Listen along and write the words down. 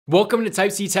Welcome to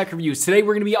Type C Tech Reviews. Today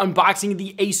we're going to be unboxing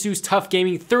the ASUS TUF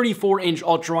Gaming 34-inch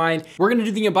Ultrawide. We're going to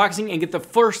do the unboxing and get the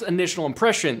first initial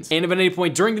impressions. And if at any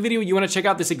point during the video you want to check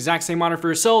out this exact same monitor for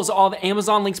yourselves, all the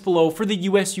Amazon links below for the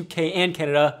US, UK, and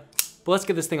Canada. But let's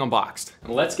get this thing unboxed.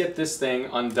 Let's get this thing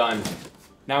undone.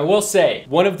 Now I will say,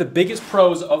 one of the biggest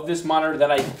pros of this monitor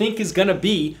that I think is gonna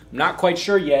be, I'm not quite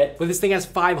sure yet, but this thing has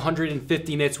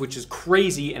 550 nits, which is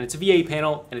crazy, and it's a VA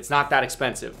panel, and it's not that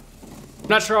expensive. I'm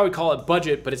not sure I would call it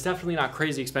budget, but it's definitely not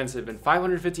crazy expensive, and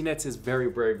 550 nits is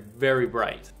very, very, very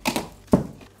bright. All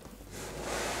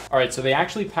right, so they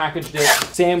actually packaged it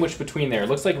sandwiched between there. It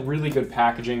looks like really good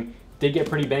packaging. Did get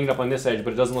pretty banged up on this edge,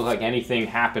 but it doesn't look like anything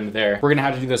happened there. We're gonna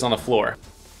have to do this on the floor.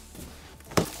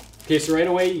 Okay, so right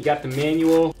away, you got the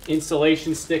manual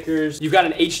installation stickers. You've got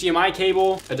an HDMI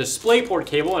cable, a DisplayPort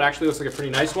cable. It actually looks like a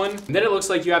pretty nice one. And then it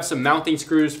looks like you have some mounting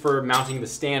screws for mounting the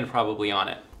stand probably on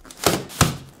it.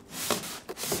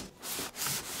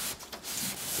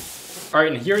 All right,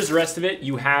 and here's the rest of it.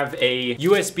 You have a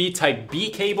USB Type B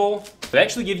cable. They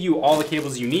actually give you all the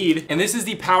cables you need. And this is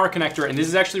the power connector, and this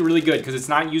is actually really good because it's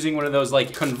not using one of those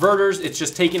like converters. It's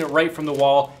just taking it right from the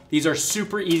wall. These are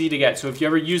super easy to get. So if you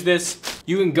ever use this,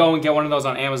 you can go and get one of those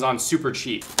on Amazon super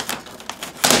cheap.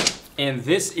 And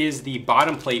this is the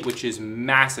bottom plate, which is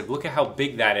massive. Look at how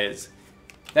big that is.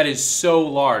 That is so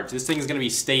large. This thing is gonna be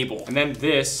stable. And then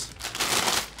this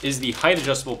is the height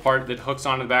adjustable part that hooks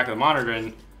onto the back of the monitor.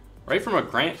 And right from a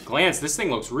glance, this thing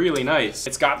looks really nice.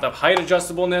 It's got the height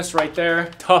adjustableness right there.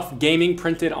 TUF Gaming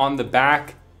printed on the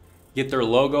back. Get their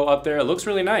logo up there. It looks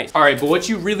really nice. All right, but what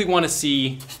you really want to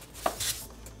see,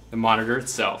 the monitor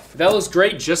itself. That looks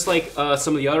great, just like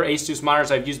some of the other ASUS monitors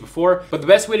I've used before. But the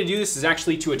best way to do this is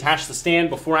actually to attach the stand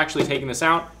before actually taking this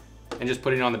out and just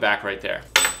putting it on the back right there.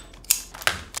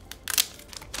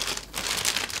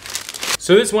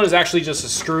 So this one is actually just a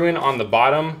screw in on the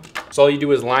bottom. So all you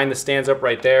do is line the stands up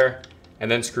right there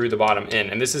and then screw the bottom in.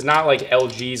 And this is not like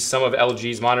LG's, some of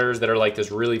LG's monitors that are like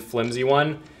this really flimsy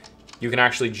one. You can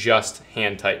actually just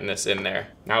hand tighten this in there.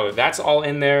 Now if that's all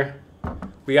in there,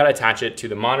 we gotta attach it to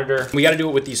the monitor. We gotta do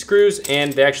it with these screws,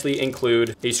 and they actually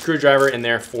include a screwdriver in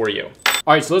there for you.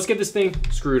 All right, so let's get this thing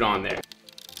screwed on there.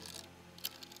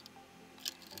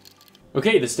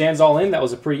 Okay, the stand's all in. That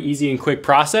was a pretty easy and quick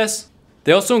process.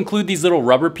 They also include these little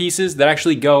rubber pieces that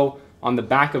actually go on the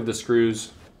back of the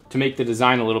screws to make the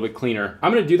design a little bit cleaner.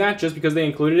 I'm gonna do that just because they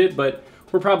included it, but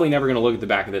we're probably never gonna look at the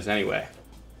back of this anyway.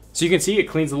 So you can see it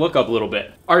cleans the look up a little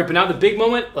bit. All right, but now the big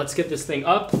moment, let's get this thing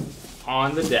up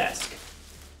on the desk.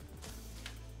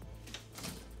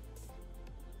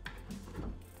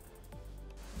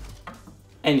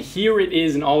 And here it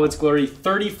is in all its glory,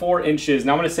 34 inches.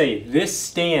 Now I'm gonna say, this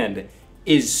stand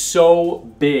is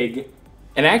so big,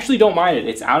 and I actually don't mind it.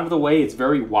 It's out of the way, it's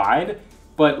very wide,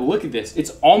 but look at this.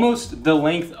 It's almost the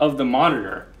length of the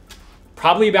monitor.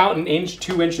 Probably about an inch,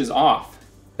 2 inches off.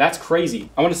 That's crazy.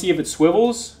 I wanna see if it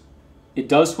swivels. It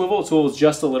does swivel, it swivels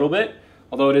just a little bit,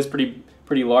 although it is pretty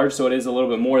large, so it is a little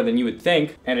bit more than you would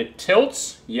think. And it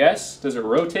tilts, yes. Does it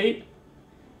rotate?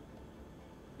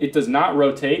 It does not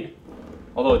rotate,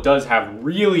 although it does have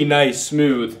really nice,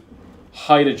 smooth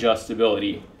height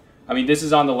adjustability. I mean, this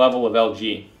is on the level of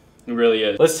LG. It really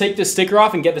is. Let's take this sticker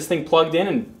off and get this thing plugged in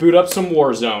and boot up some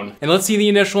Warzone. And let's see the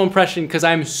initial impression, because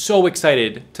I'm so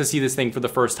excited to see this thing for the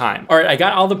first time. All right, I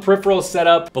got all the peripherals set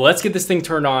up, but let's get this thing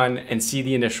turned on and see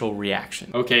the initial reaction.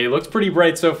 Okay, it looks pretty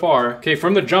bright so far. Okay,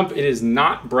 from the jump, it is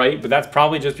not bright, but that's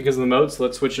probably just because of the mode, so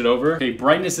let's switch it over. Okay,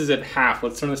 brightness is at half.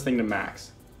 Let's turn this thing to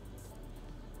max.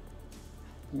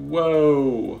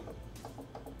 Whoa.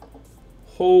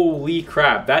 Holy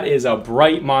crap, that is a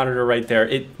bright monitor right there.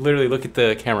 It literally, look at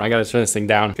the camera. I gotta turn this thing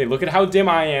down. Okay, look at how dim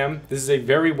I am. This is a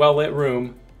very well lit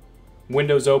room.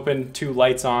 Windows open, 2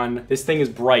 lights on. This thing is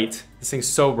bright. This thing's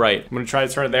so bright. I'm gonna try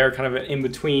to turn it there, kind of in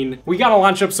between. We gotta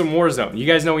launch up some Warzone. You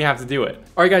guys know we have to do it.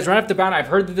 All right guys, right off the bat, I've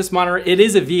heard that this monitor, it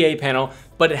is a VA panel,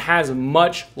 but it has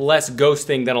much less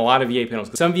ghosting than a lot of VA panels.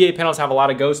 Some VA panels have a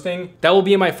lot of ghosting. That will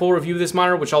be in my full review of this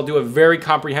monitor, which I'll do a very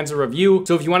comprehensive review.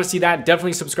 So if you wanna see that,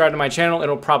 definitely subscribe to my channel.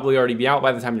 It'll probably already be out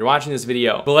by the time you're watching this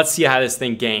video. But let's see how this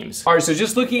thing games. All right, so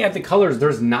just looking at the colors,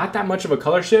 there's not that much of a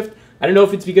color shift. I don't know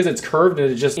if it's because it's curved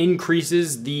and it just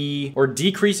increases or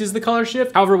decreases the color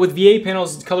shift. However, with VA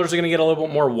panels, colors are gonna get a little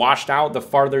bit more washed out the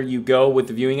farther you go with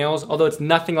the viewing angles, although it's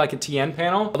nothing like a TN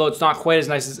panel, although it's not quite as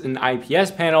nice as an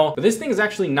IPS panel, but this thing is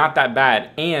actually not that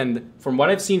bad. And from what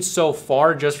I've seen so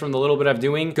far, just from the little bit I'm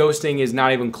doing, ghosting is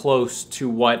not even close to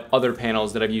what other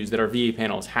panels that I've used that are VA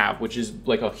panels have, which is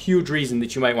like a huge reason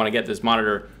that you might wanna get this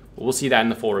monitor We'll see that in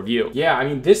the full review. Yeah, I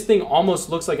mean, this thing almost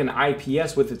looks like an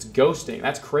IPS with its ghosting.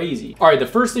 That's crazy. All right, the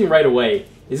first thing right away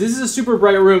is this is a super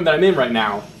bright room that I'm in right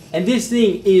now, And this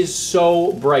thing is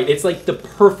so bright. It's like the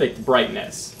perfect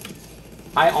brightness.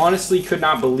 I honestly could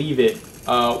not believe it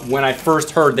when I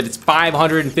first heard that it's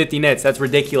 550 nits. That's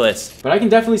ridiculous. But I can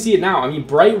definitely see it now. I mean,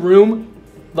 bright room,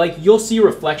 like you'll see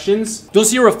reflections. You'll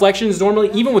see reflections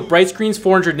normally, even with bright screens,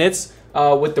 400 nits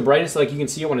with the brightness, like you can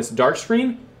see it when it's dark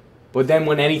screen. But then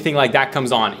when anything like that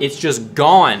comes on, it's just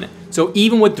gone. So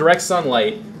even with direct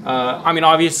sunlight, I mean,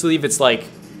 obviously if it's like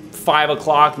 5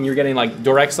 o'clock and you're getting like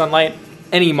direct sunlight,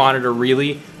 any monitor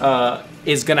really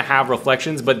is gonna have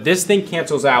reflections, but this thing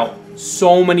cancels out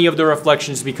so many of the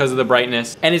reflections because of the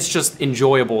brightness, and it's just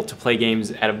enjoyable to play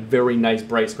games at a very nice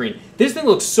bright screen. This thing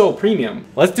looks so premium.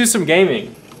 Let's do some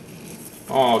gaming.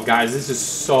 Oh guys, this is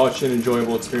such an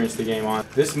enjoyable experience to game on.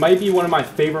 This might be one of my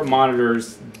favorite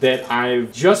monitors that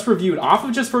I've just reviewed off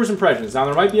of just first impressions. Now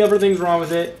there might be other things wrong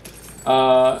with it,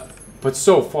 but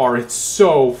so far it's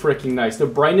so freaking nice. The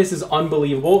brightness is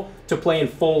unbelievable to play in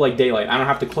full like daylight. I don't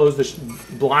have to close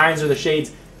the blinds or the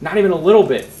shades, not even a little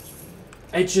bit.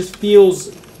 It just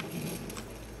feels,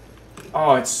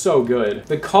 oh, it's so good.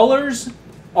 The colors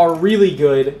are really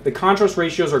good. The contrast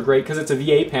ratios are great because it's a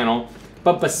VA panel.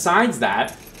 But besides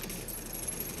that,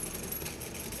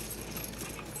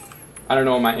 I don't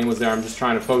know what my aim was there. I'm just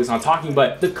trying to focus on talking,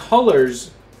 but the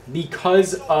colors,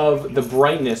 because of the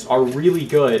brightness, are really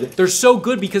good. They're so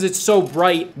good because it's so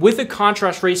bright. With a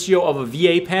contrast ratio of a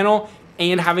VA panel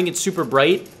and having it super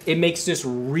bright, it makes this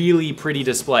really pretty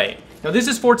display. Now this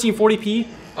is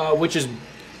 1440p, which is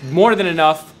more than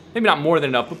enough. Maybe not more than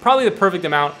enough, but probably the perfect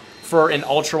amount for an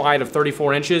ultra-wide of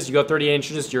 34 inches. You go 38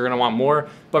 inches, you're gonna want more.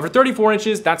 But for 34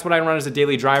 inches, that's what I run as a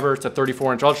daily driver. It's a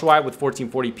 34-inch ultra-wide with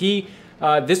 1440p.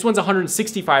 This one's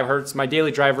 165 hertz. My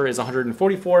daily driver is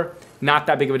 144. Not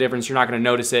that big of a difference. You're not gonna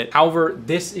notice it. However,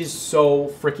 this is so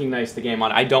freaking nice to game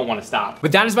on. I don't wanna stop.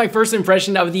 But that is my first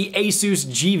impression of the ASUS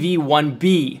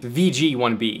GV1B,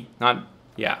 VG1B, not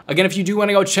yeah. Again, if you do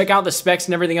wanna go check out the specs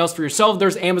and everything else for yourself,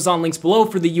 there's Amazon links below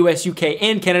for the US, UK,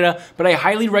 and Canada, but I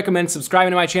highly recommend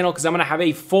subscribing to my channel because I'm gonna have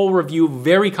a full review,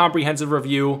 very comprehensive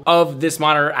review of this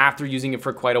monitor after using it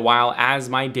for quite a while as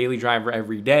my daily driver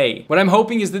every day. What I'm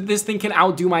hoping is that this thing can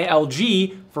outdo my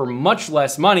LG for much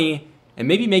less money and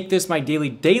maybe make this my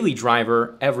daily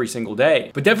driver every single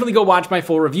day. But definitely go watch my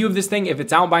full review of this thing if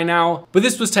it's out by now. But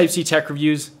this was Type C Tech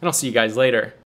Reviews, and I'll see you guys later.